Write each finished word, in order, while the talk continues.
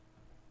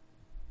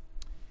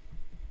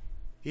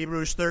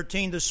Hebrews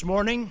 13 this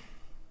morning,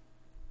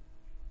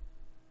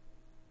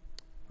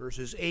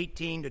 verses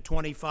 18 to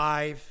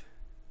 25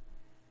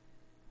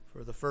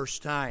 for the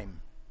first time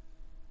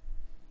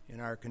in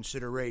our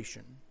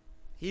consideration.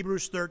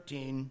 Hebrews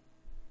 13,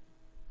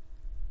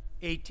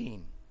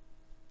 18.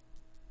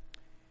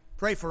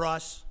 Pray for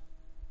us,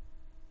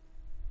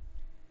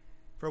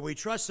 for we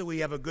trust that we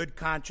have a good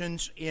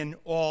conscience in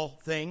all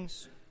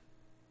things,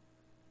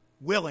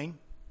 willing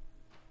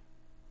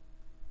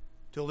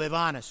to live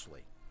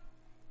honestly.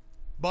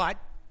 But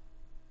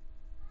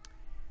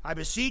I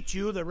beseech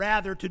you the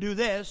rather to do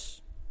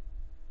this,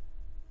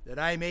 that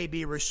I may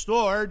be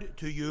restored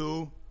to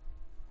you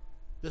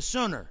the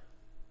sooner.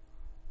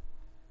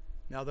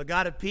 Now the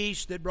God of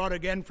peace that brought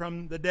again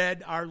from the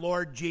dead our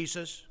Lord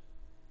Jesus,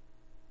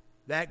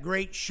 that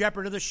great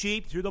shepherd of the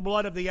sheep through the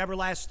blood of the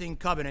everlasting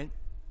covenant,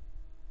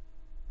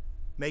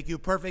 make you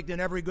perfect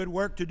in every good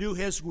work to do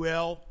his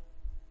will,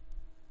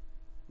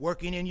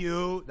 working in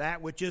you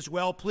that which is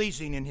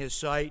well-pleasing in his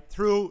sight,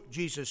 through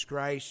Jesus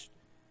Christ,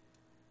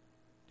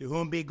 to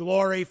whom be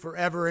glory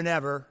forever and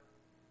ever.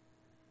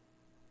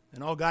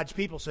 And all God's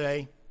people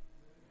say,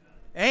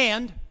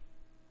 and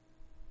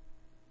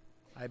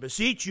I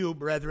beseech you,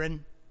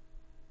 brethren,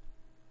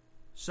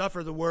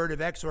 suffer the word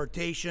of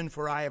exhortation,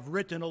 for I have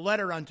written a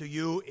letter unto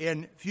you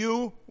in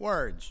few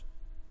words.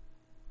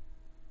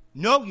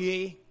 Know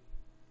ye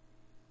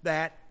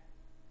that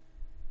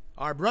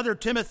our brother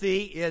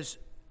Timothy is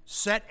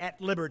set at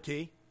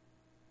liberty,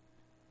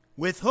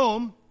 with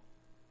whom,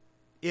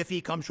 if he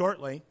come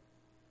shortly,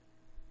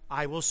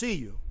 I will see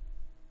you.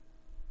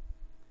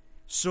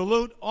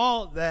 Salute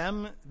all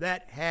them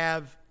that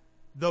have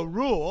the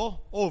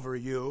rule over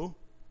you,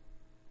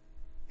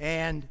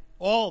 and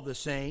all the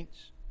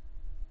saints.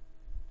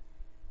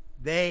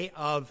 They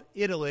of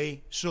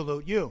Italy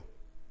salute you.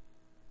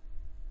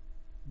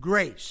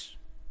 Grace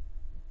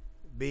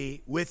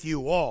be with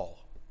you all.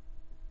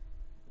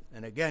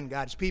 And again,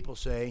 God's people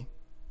say,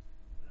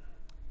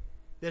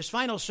 this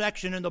final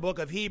section in the book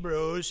of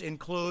Hebrews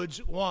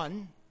includes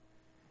one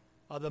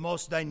of the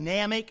most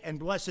dynamic and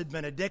blessed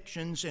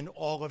benedictions in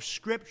all of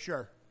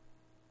Scripture.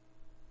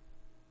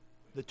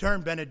 The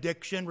term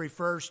benediction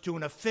refers to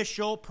an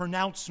official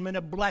pronouncement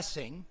of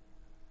blessing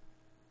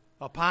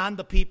upon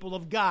the people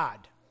of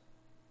God.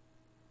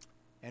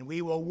 And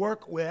we will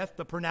work with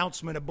the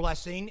pronouncement of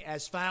blessing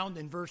as found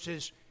in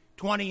verses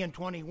 20 and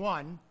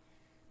 21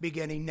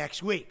 beginning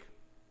next week.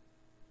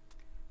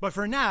 But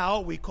for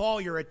now, we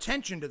call your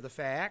attention to the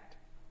fact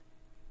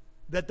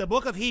that the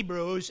book of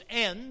Hebrews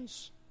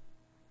ends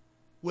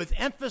with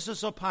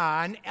emphasis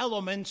upon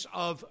elements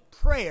of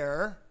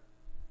prayer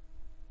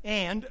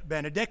and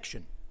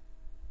benediction.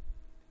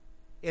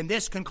 In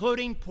this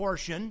concluding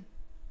portion,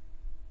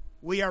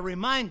 we are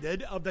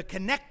reminded of the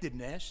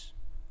connectedness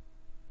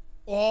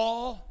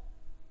all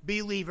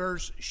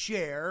believers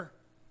share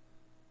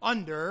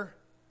under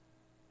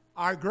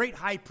our great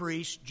high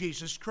priest,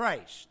 Jesus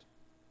Christ.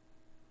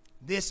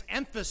 This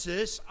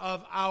emphasis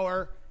of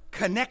our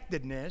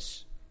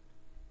connectedness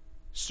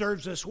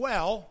serves us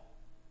well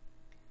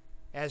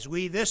as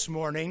we this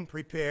morning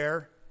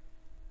prepare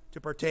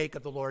to partake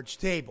of the Lord's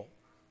table.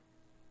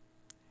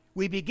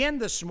 We begin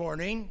this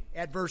morning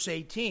at verse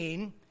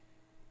 18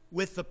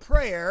 with the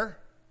prayer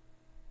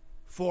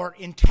for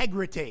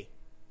integrity.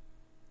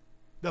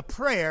 The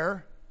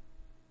prayer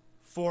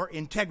for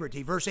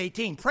integrity. Verse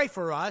 18, pray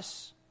for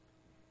us,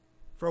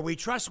 for we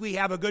trust we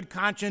have a good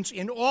conscience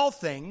in all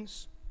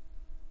things,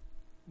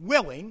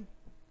 willing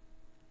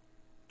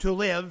to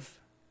live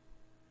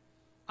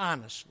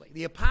honestly.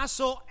 The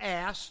apostle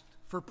asked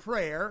for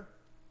prayer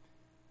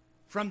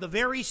from the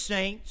very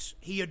saints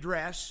he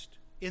addressed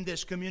in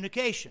this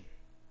communication.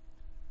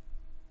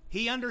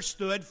 He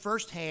understood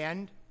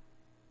firsthand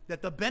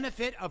that the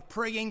benefit of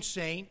praying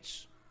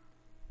saints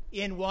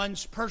in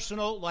one's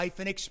personal life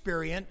and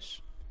experience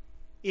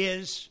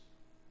is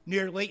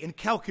nearly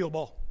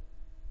incalculable.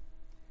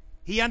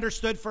 He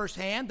understood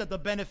firsthand that the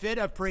benefit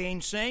of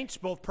praying saints,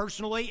 both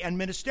personally and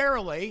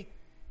ministerially,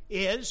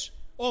 is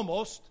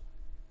almost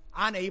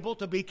unable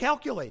to be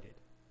calculated.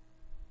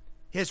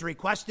 His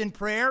request in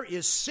prayer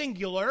is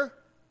singular,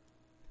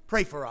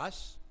 pray for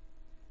us,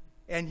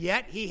 and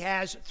yet he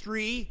has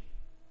three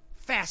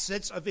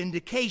facets of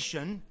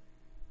indication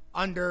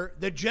under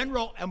the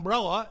general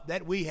umbrella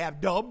that we have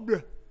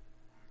dubbed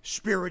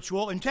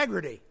spiritual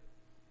integrity.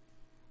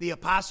 The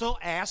apostle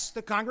asks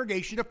the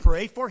congregation to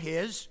pray for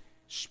his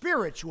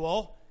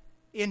spiritual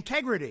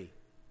integrity.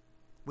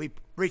 We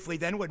briefly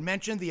then would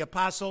mention the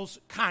apostle's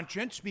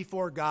conscience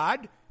before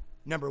God,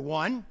 number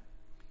one,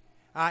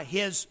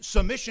 his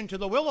submission to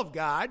the will of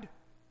God,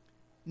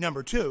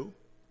 number two,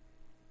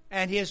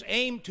 and his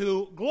aim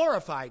to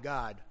glorify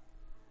God,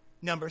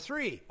 number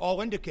three,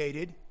 all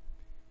indicated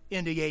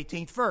in the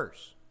 18th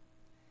verse.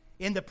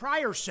 In the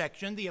prior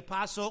section, the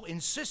apostle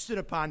insisted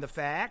upon the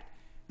fact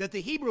that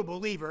the Hebrew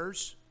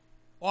believers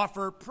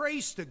offer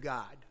praise to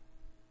God,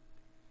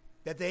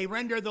 that they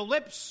render the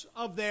lips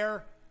of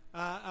their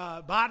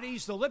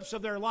bodies, the lips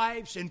of their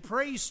lives in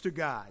praise to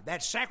God,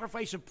 that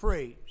sacrifice of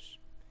praise.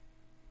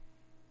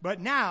 But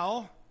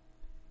now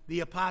the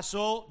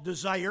apostle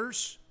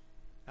desires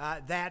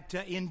that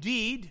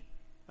indeed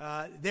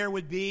there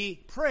would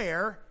be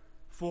prayer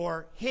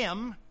for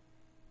him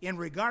in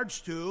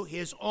regards to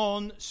his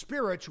own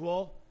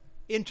spiritual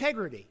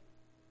integrity.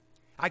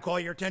 I call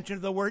your attention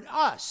to the word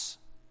us,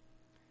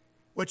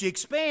 which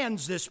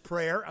expands this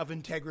prayer of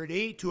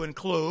integrity to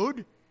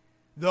include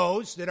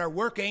those that are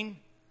working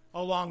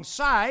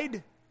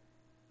alongside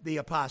the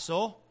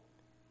apostle,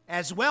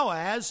 as well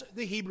as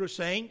the Hebrew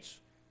saints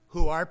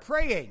who are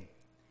praying.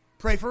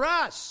 Pray for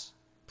us.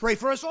 Pray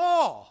for us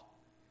all.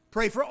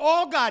 Pray for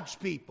all God's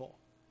people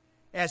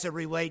as it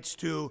relates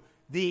to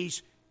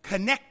these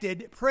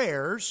connected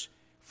prayers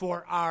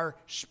for our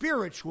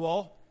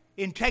spiritual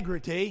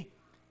integrity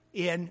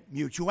in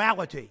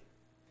mutuality.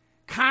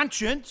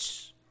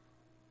 Conscience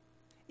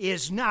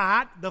is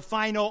not the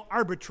final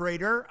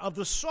arbitrator of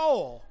the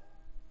soul,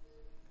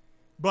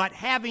 but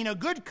having a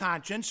good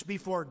conscience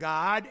before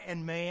God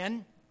and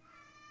man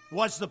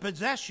was the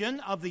possession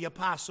of the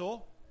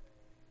apostle,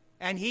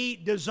 and he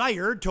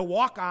desired to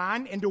walk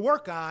on and to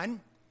work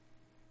on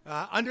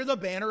under the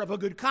banner of a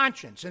good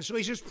conscience. And so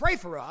he says, pray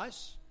for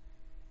us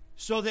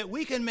so that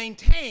we can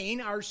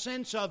maintain our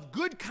sense of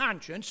good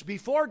conscience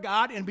before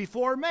God and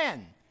before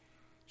men,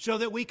 so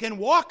that we can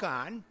walk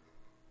on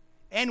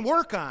and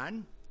work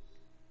on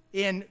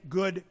in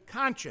good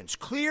conscience.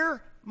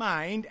 Clear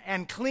mind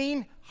and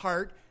clean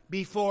heart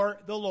before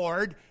the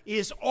Lord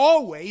is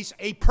always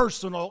a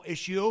personal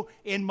issue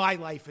in my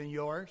life and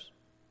yours.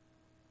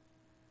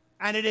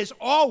 And it is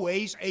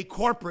always a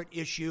corporate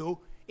issue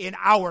in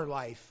our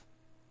life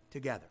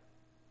together.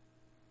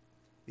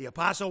 The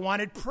apostle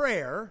wanted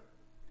prayer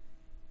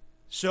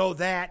so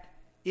that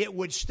it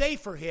would stay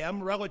for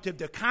him relative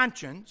to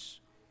conscience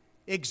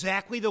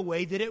exactly the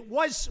way that it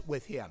was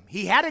with him.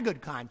 He had a good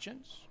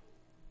conscience,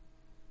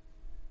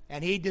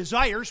 and he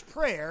desires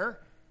prayer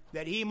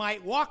that he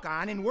might walk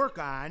on and work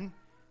on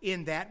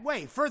in that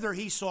way. Further,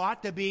 he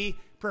sought to be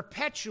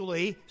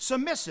perpetually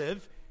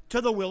submissive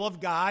to the will of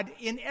God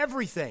in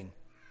everything.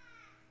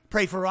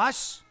 Pray for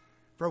us,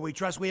 for we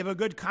trust we have a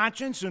good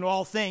conscience in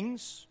all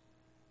things.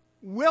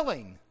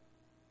 Willing.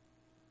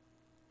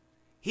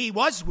 He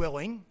was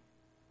willing.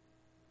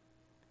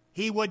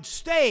 He would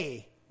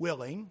stay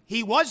willing.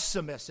 He was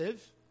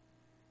submissive.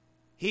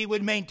 He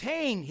would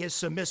maintain his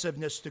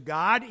submissiveness to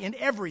God in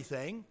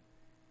everything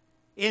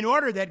in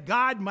order that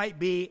God might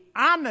be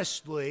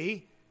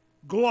honestly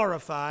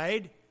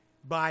glorified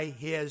by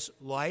his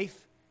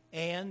life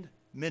and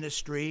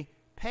ministry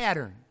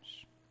patterns.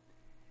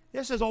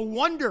 This is a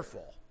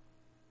wonderful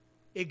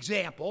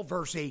example,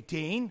 verse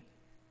 18,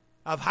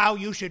 of how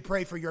you should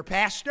pray for your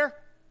pastor.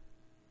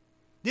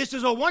 This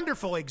is a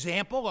wonderful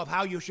example of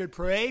how you should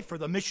pray for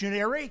the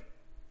missionary.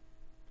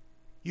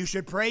 You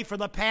should pray for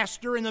the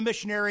pastor and the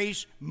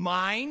missionary's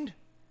mind,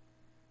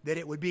 that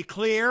it would be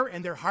clear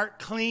and their heart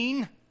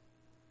clean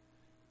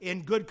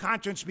in good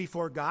conscience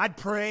before God.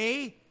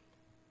 Pray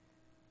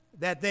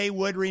that they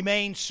would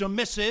remain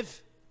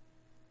submissive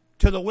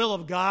to the will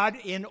of God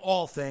in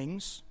all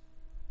things.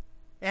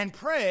 And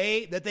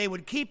pray that they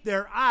would keep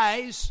their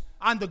eyes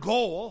on the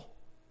goal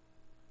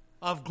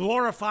of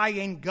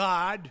glorifying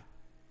God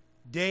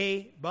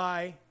day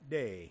by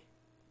day.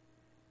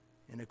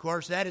 And of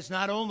course, that is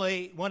not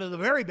only one of the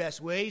very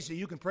best ways that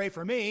you can pray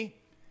for me,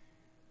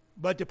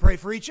 but to pray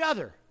for each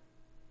other.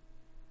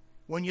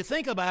 When you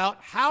think about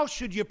how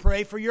should you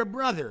pray for your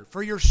brother,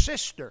 for your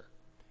sister,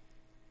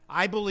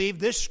 I believe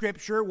this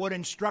scripture would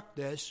instruct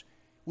us.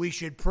 We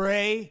should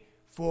pray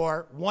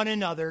for one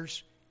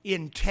another's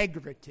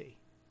integrity.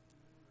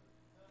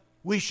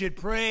 We should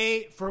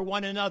pray for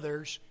one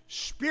another's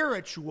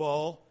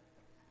spiritual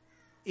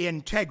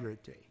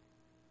integrity.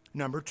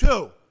 Number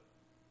 2,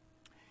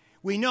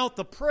 we note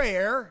the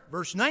prayer,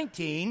 verse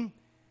 19,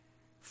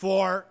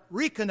 for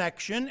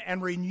reconnection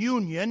and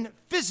reunion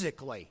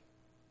physically,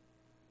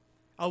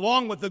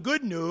 along with the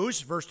good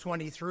news, verse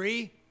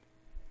 23,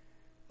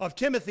 of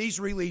Timothy's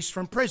release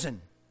from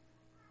prison.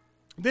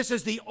 This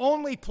is the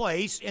only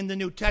place in the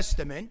New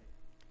Testament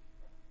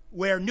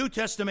where New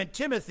Testament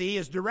Timothy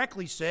is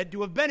directly said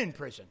to have been in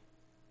prison.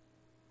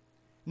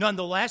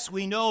 Nonetheless,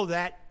 we know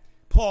that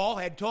Paul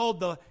had told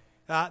the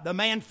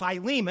man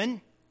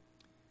Philemon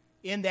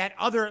in that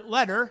other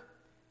letter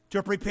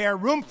to prepare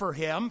room for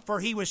him, for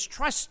he was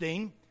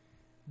trusting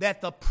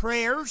that the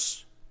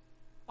prayers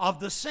of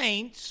the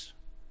saints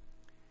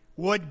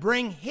would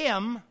bring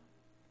him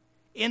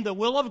in the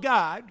will of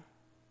God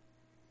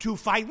to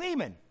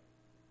Philemon.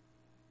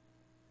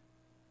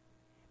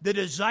 The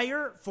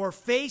desire for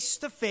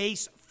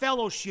face-to-face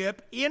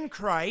fellowship in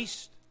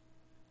Christ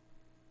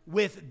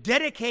with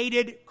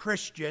dedicated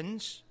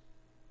Christians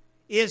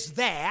is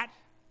that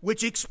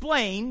which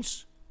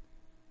explains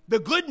the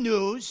good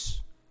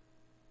news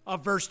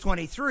of verse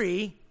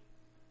 23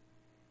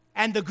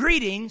 and the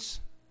greetings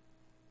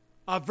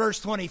of verse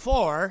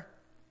 24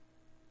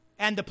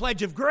 and the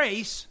pledge of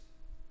grace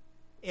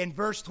in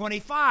verse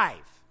 25.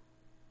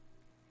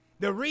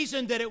 The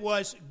reason that it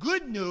was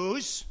good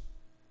news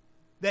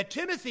that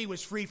Timothy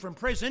was free from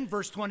prison,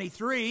 verse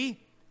 23,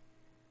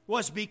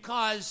 was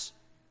because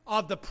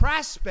of the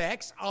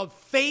prospects of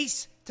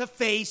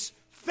face-to-face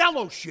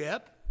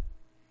fellowship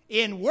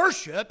in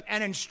worship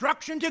and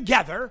instruction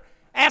together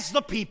as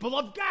the people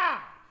of God.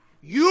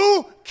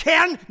 You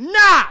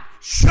cannot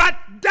shut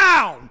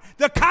down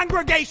the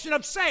congregation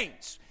of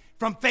saints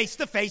from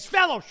face-to-face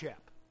fellowship.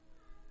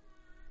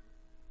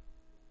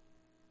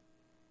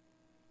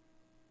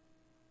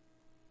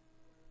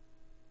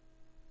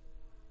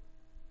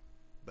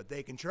 But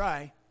they can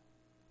try.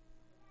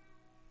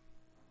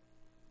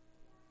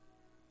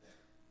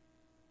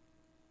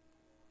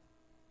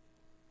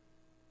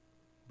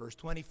 Verse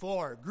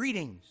 24,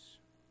 greetings.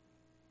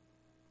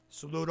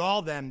 Salute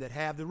all them that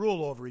have the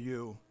rule over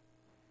you,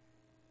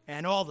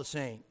 and all the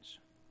saints.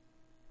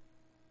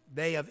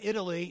 They of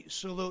Italy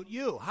salute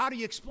you. How do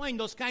you explain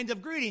those kinds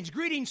of greetings?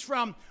 Greetings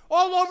from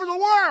all over the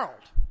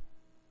world.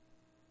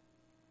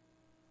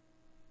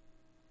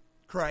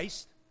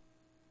 Christ.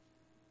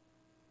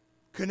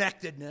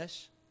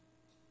 Connectedness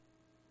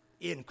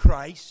in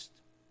Christ.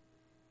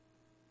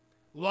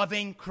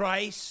 Loving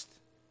Christ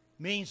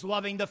means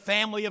loving the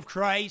family of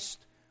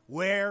Christ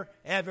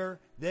wherever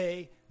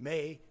they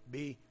may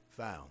be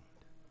found.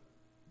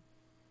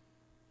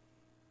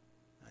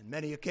 On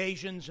many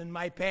occasions in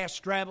my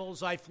past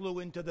travels, I flew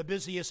into the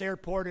busiest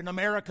airport in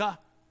America,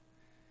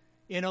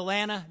 in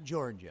Atlanta,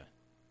 Georgia.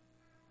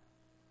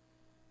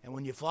 And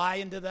when you fly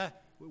into the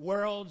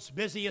world's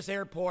busiest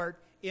airport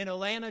in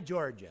Atlanta,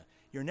 Georgia,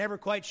 you're never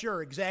quite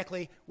sure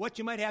exactly what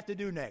you might have to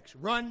do next.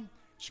 Run,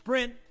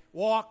 sprint,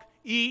 walk,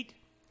 eat,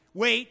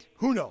 wait,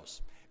 who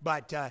knows?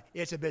 But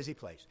it's a busy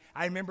place.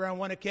 I remember on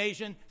one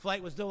occasion,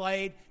 flight was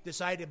delayed,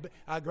 decided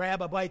to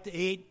grab a bite to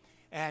eat,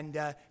 and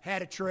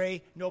had a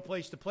tray, no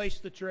place to place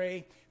the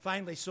tray.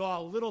 Finally saw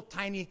a little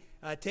tiny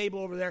table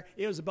over there.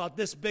 It was about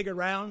this big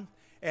around,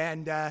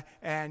 and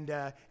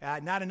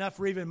not enough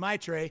for even my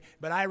tray,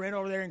 but I ran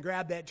over there and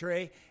grabbed that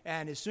tray,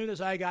 and as soon as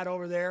I got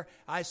over there,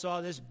 I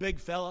saw this big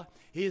fella.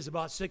 He is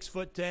about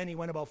 6'10". He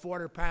weighed about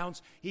 400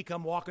 pounds. He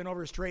come walking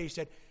over his tray. He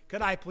said,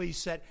 could I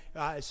please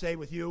stay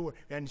with you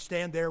and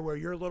stand there where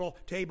your little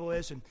table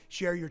is and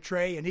share your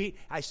tray and eat?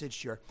 I said,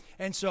 sure.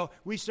 And so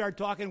we started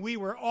talking. We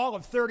were all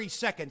of 30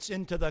 seconds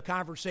into the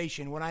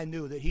conversation when I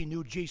knew that he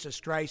knew Jesus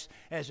Christ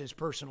as his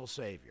personal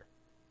Savior.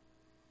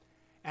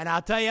 And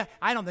I'll tell you,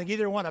 I don't think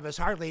either one of us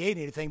hardly ate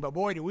anything, but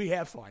boy, did we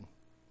have fun.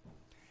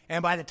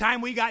 And by the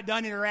time we got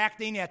done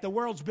interacting at the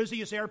world's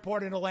busiest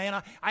airport in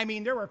Atlanta, I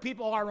mean, there were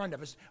people all around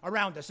us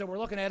that were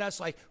looking at us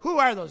like, who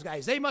are those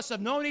guys? They must have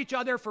known each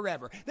other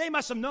forever. They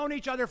must have known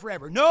each other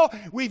forever. No,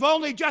 we've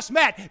only just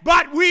met,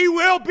 but we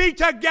will be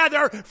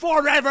together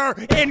forever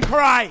in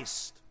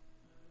Christ.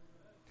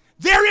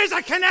 There is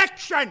a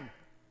connection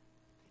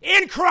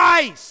in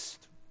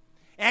Christ,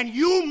 and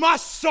you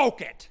must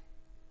soak it.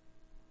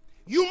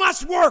 You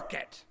must work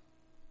it.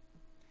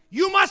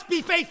 You must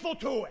be faithful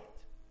to it.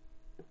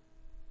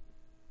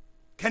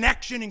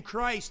 Connection in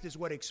Christ is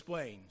what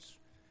explains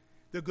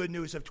the good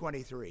news of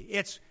 23.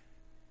 It's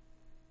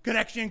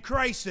connection in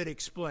Christ that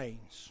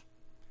explains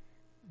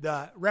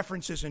the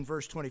references in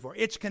verse 24.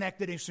 It's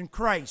connectedness in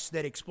Christ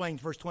that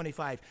explains verse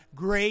 25.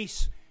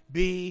 Grace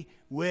be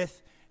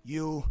with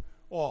you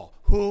all.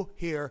 Who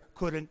here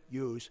couldn't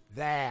use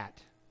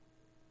that?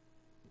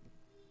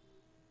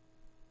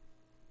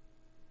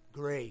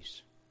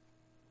 Grace.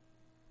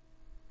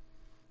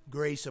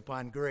 Grace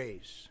upon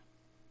grace.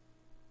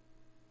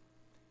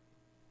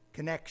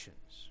 Connections.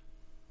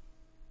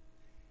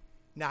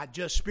 Not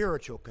just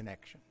spiritual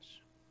connections.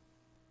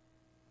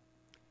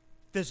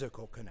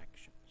 Physical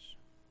connections.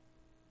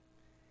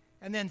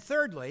 And then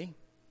thirdly,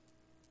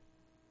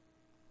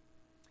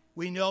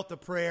 we note the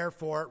prayer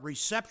for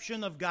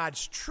reception of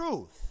God's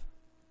truth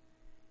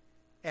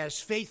as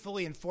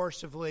faithfully and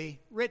forcibly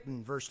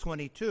written, verse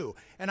 22.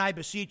 And I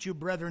beseech you,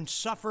 brethren,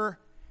 suffer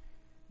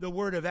the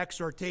word of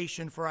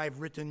exhortation, for I have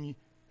written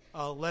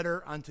a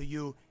letter unto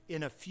you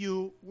in a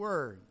few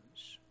words.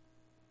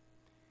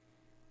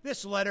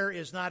 This letter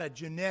is not a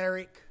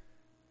generic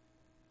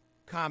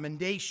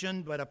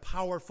commendation, but a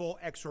powerful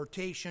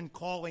exhortation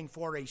calling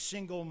for a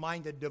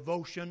single-minded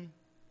devotion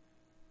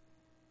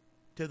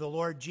to the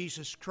Lord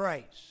Jesus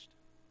Christ.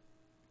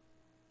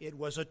 It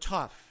was a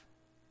tough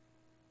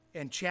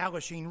and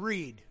challenging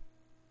read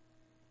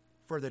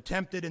for the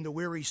tempted and the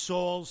weary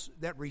souls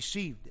that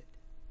received it.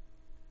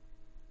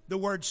 The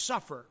word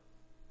suffer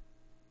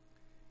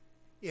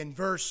in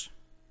verse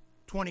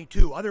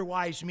 22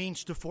 otherwise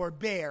means to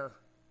forbear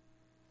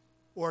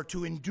or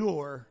to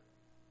endure.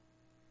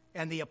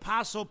 And the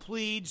apostle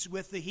pleads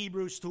with the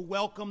Hebrews to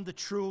welcome the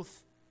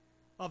truth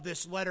of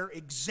this letter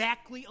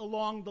exactly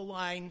along the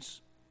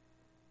lines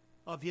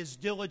of his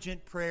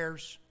diligent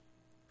prayers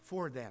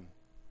for them.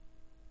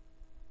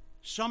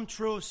 Some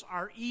truths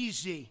are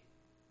easy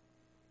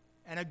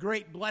and a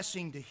great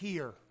blessing to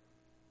hear.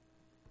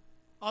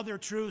 Other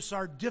truths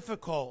are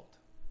difficult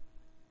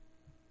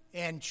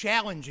and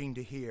challenging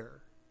to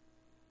hear.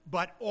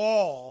 But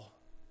all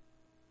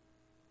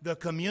the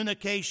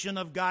communication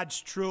of God's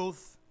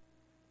truth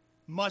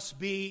must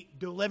be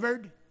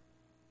delivered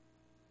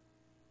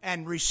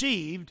and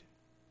received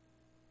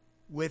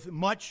with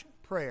much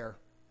prayer,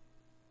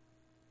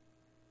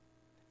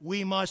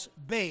 we must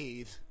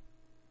bathe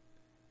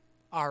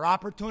our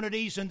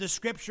opportunities in the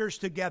Scriptures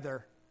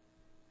together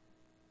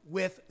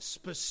with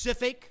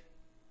specific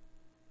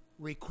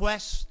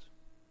requests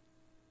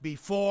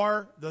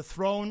before the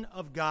throne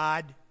of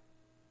God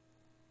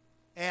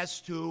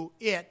as to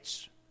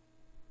its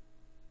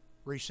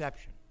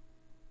reception.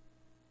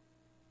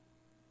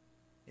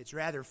 It's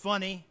rather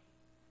funny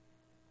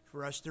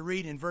for us to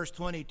read in verse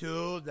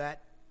 22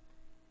 that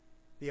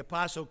the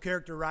apostle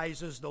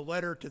characterizes the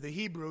letter to the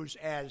Hebrews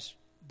as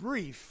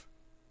brief.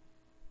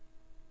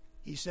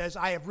 He says,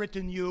 I have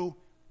written you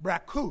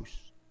brachus.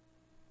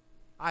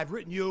 I've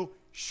written you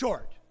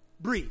short,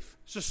 brief,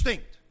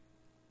 succinct.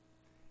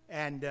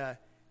 And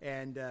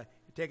it's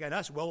taken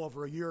us well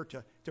over a year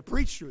to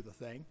preach through the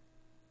thing.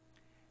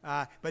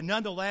 But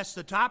nonetheless,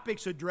 the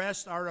topics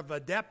addressed are of a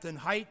depth and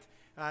height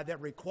that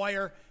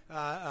require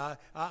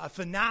a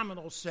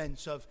phenomenal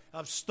sense of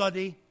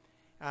study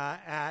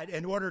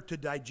in order to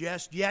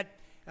digest. Yet,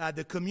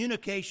 the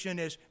communication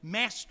is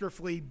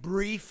masterfully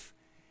brief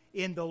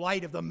in the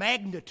light of the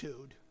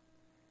magnitude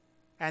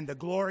and the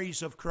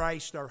glories of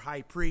Christ, our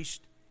high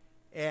priest,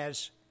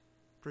 as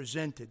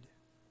presented.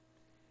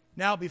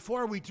 Now,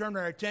 before we turn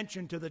our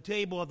attention to the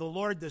table of the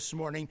Lord this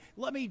morning,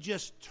 let me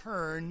just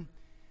turn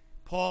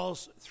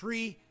Paul's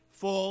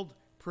threefold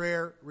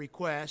prayer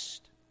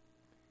request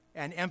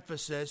and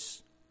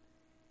emphasis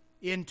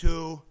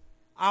into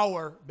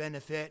our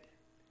benefit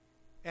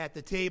at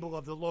the table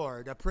of the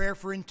Lord. A prayer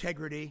for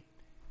integrity,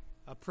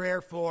 a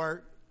prayer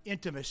for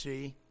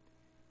intimacy,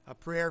 a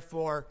prayer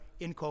for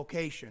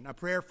inculcation, a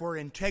prayer for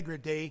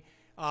integrity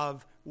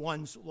of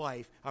one's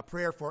life, a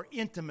prayer for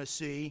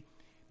intimacy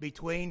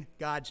between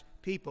God's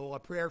people, a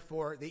prayer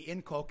for the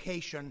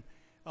inculcation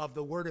of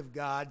the Word of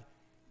God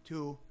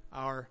to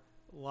our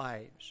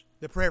lives.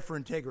 The prayer for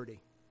integrity.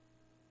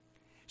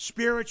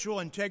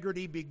 Spiritual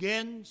integrity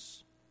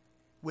begins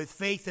with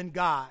faith in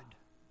God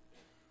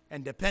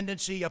and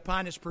dependency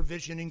upon His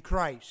provision in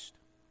Christ.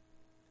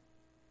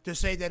 To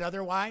say that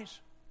otherwise,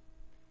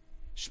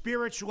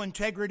 spiritual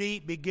integrity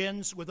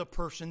begins with a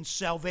person's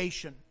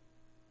salvation.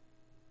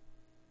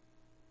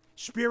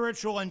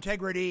 Spiritual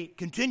integrity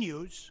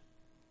continues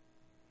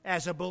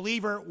as a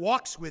believer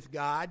walks with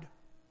God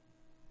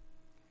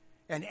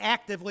and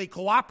actively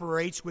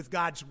cooperates with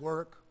God's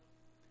work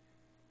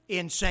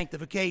in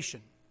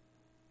sanctification.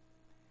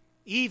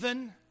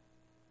 Even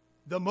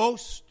the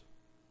most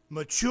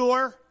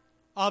mature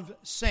of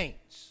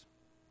saints,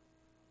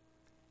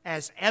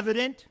 as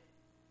evident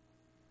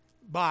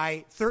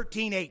by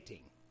 13:18,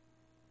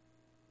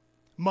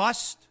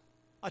 must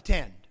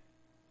attend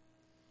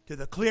to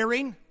the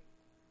clearing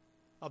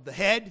of the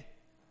head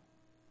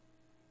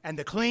and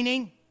the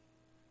cleaning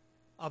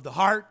of the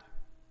heart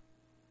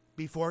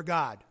before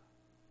God.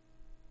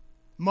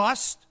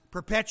 Must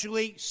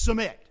perpetually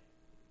submit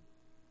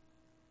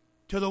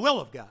to the will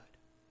of God.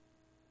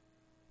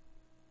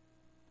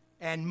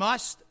 And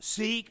must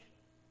seek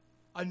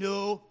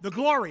anew the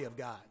glory of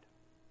God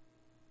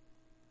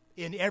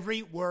in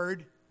every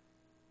word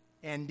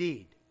and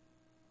deed.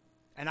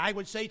 And I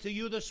would say to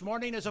you this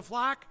morning as a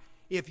flock,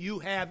 if you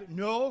have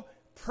no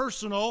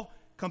personal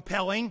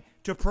compelling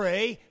to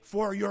pray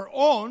for your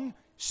own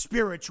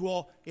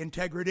spiritual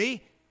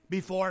integrity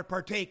before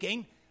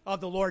partaking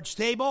of the Lord's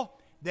table,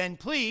 then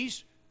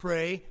please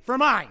pray for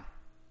mine.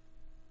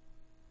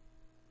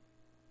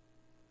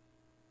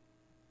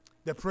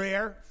 The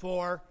prayer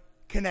for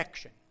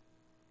connection.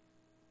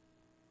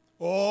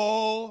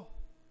 Oh,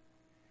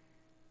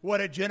 what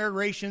a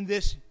generation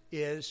this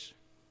is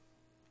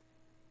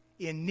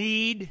in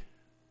need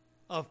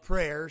of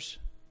prayers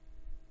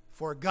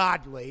for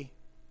godly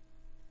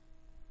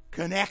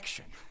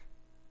connection.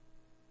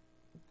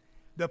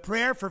 The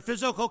prayer for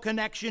physical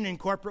connection in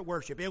corporate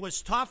worship. It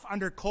was tough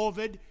under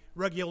COVID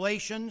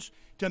regulations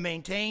to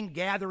maintain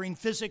gathering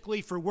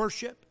physically for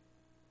worship,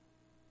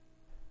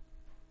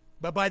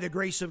 but by the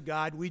grace of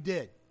God, we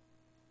did.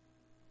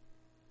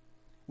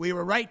 We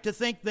were right to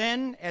think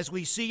then, as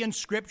we see in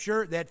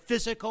Scripture, that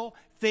physical,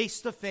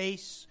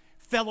 face-to-face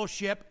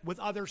fellowship with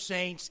other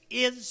saints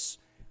is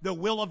the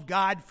will of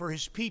God for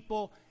His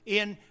people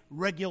in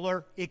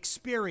regular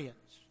experience.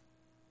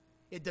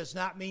 It does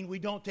not mean we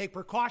don't take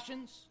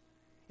precautions.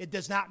 It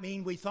does not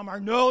mean we thumb our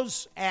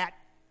nose at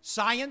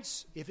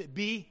science, if it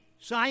be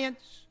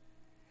science.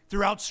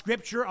 Throughout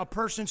Scripture, a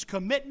person's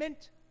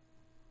commitment,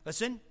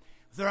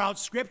 throughout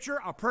Scripture,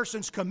 a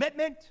person's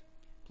commitment,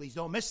 please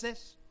don't miss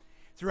this,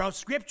 throughout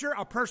Scripture,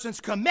 a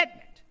person's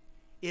commitment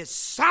is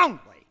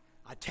soundly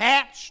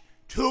attached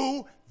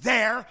to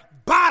their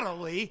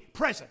bodily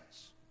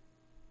presence.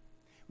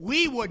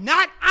 We would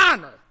not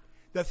honor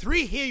the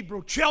 3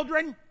 Hebrew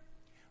children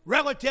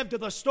relative to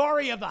the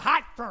story of the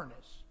hot furnace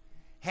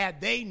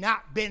had they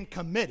not been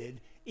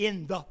committed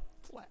in the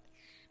flesh.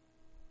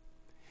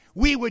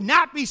 We would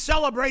not be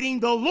celebrating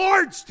the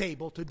Lord's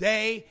table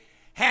today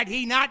had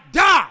He not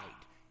died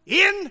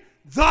in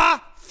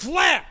the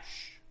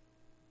flesh.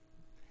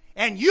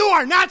 And you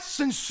are not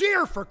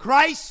sincere for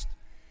Christ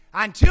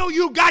until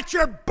you got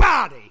your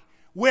body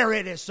where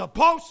it is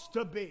supposed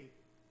to be.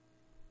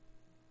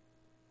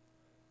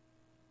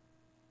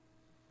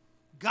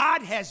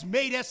 God has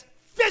made us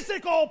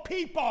physical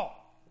people.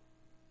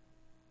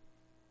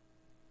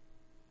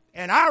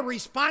 And our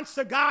response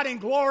to God in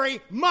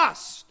glory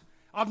must,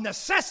 of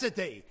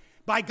necessity,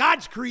 by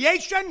God's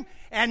creation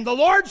and the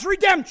Lord's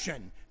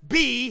redemption,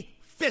 be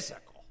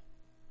physical,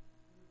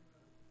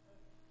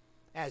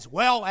 as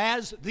well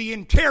as the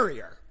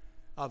interior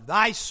of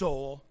thy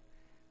soul,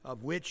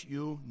 of which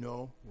you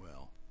know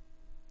well.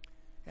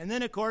 And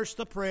then, of course,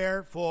 the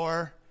prayer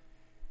for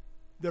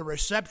the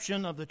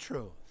reception of the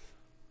truth.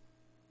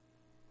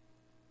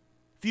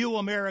 Few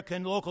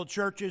American local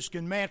churches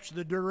can match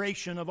the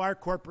duration of our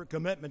corporate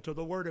commitment to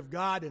the Word of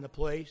God in a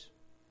place.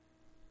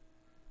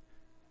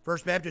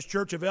 First Baptist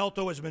Church of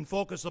Alto has been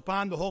focused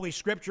upon the Holy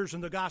Scriptures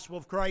and the Gospel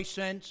of Christ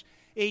since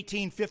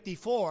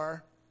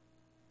 1854.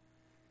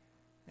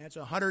 That's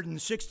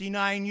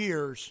 169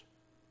 years.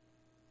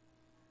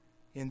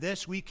 In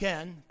this we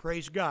can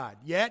praise God.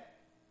 Yet,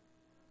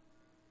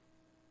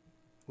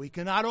 we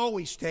cannot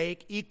always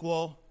take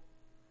equal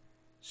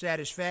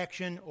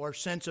satisfaction or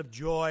sense of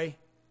joy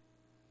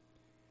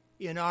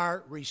in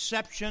our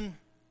reception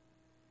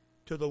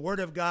to the Word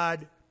of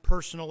God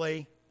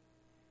personally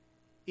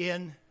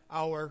in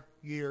our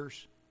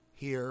years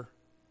here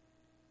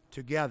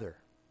together.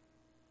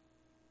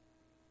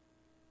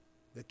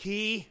 The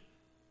key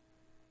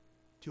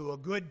to a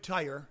good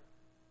tire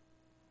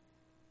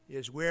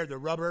is where the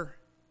rubber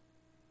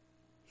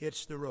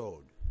hits the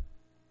road.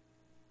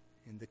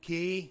 And the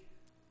key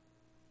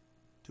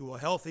to a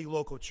healthy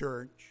local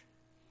church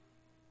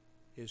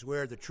is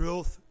where the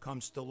truth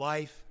comes to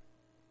life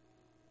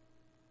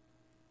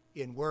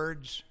in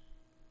words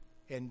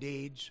and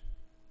deeds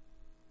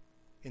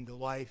in the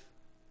life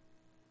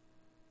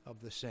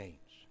of the saints.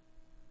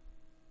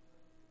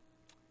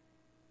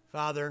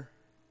 Father,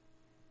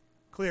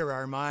 clear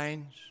our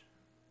minds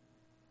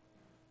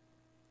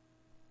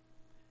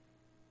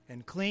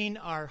and clean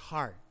our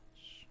hearts,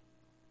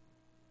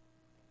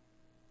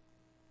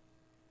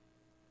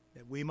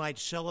 that we might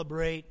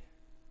celebrate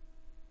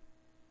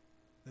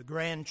the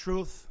grand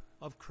truth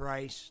of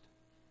Christ,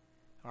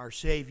 our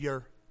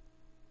Savior,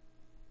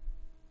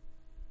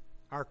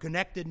 our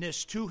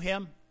connectedness to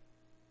Him,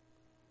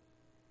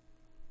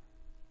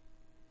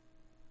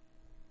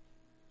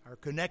 our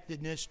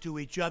connectedness to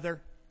each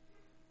other,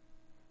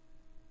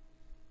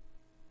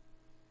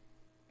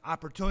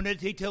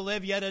 opportunity to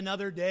live yet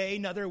another day,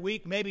 another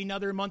week, maybe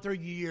another month or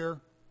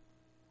year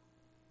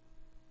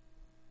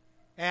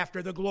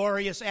after the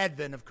glorious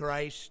advent of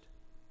Christ,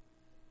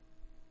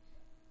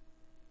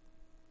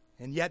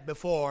 and yet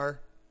before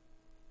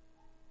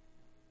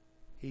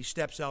He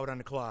steps out on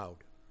a cloud.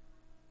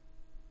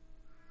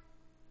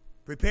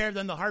 Prepare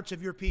then the hearts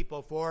of your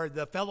people for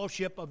the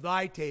fellowship of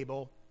thy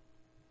table.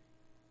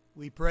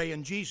 We pray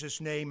in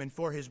Jesus' name and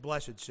for His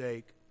blessed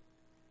sake.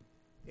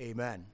 Amen.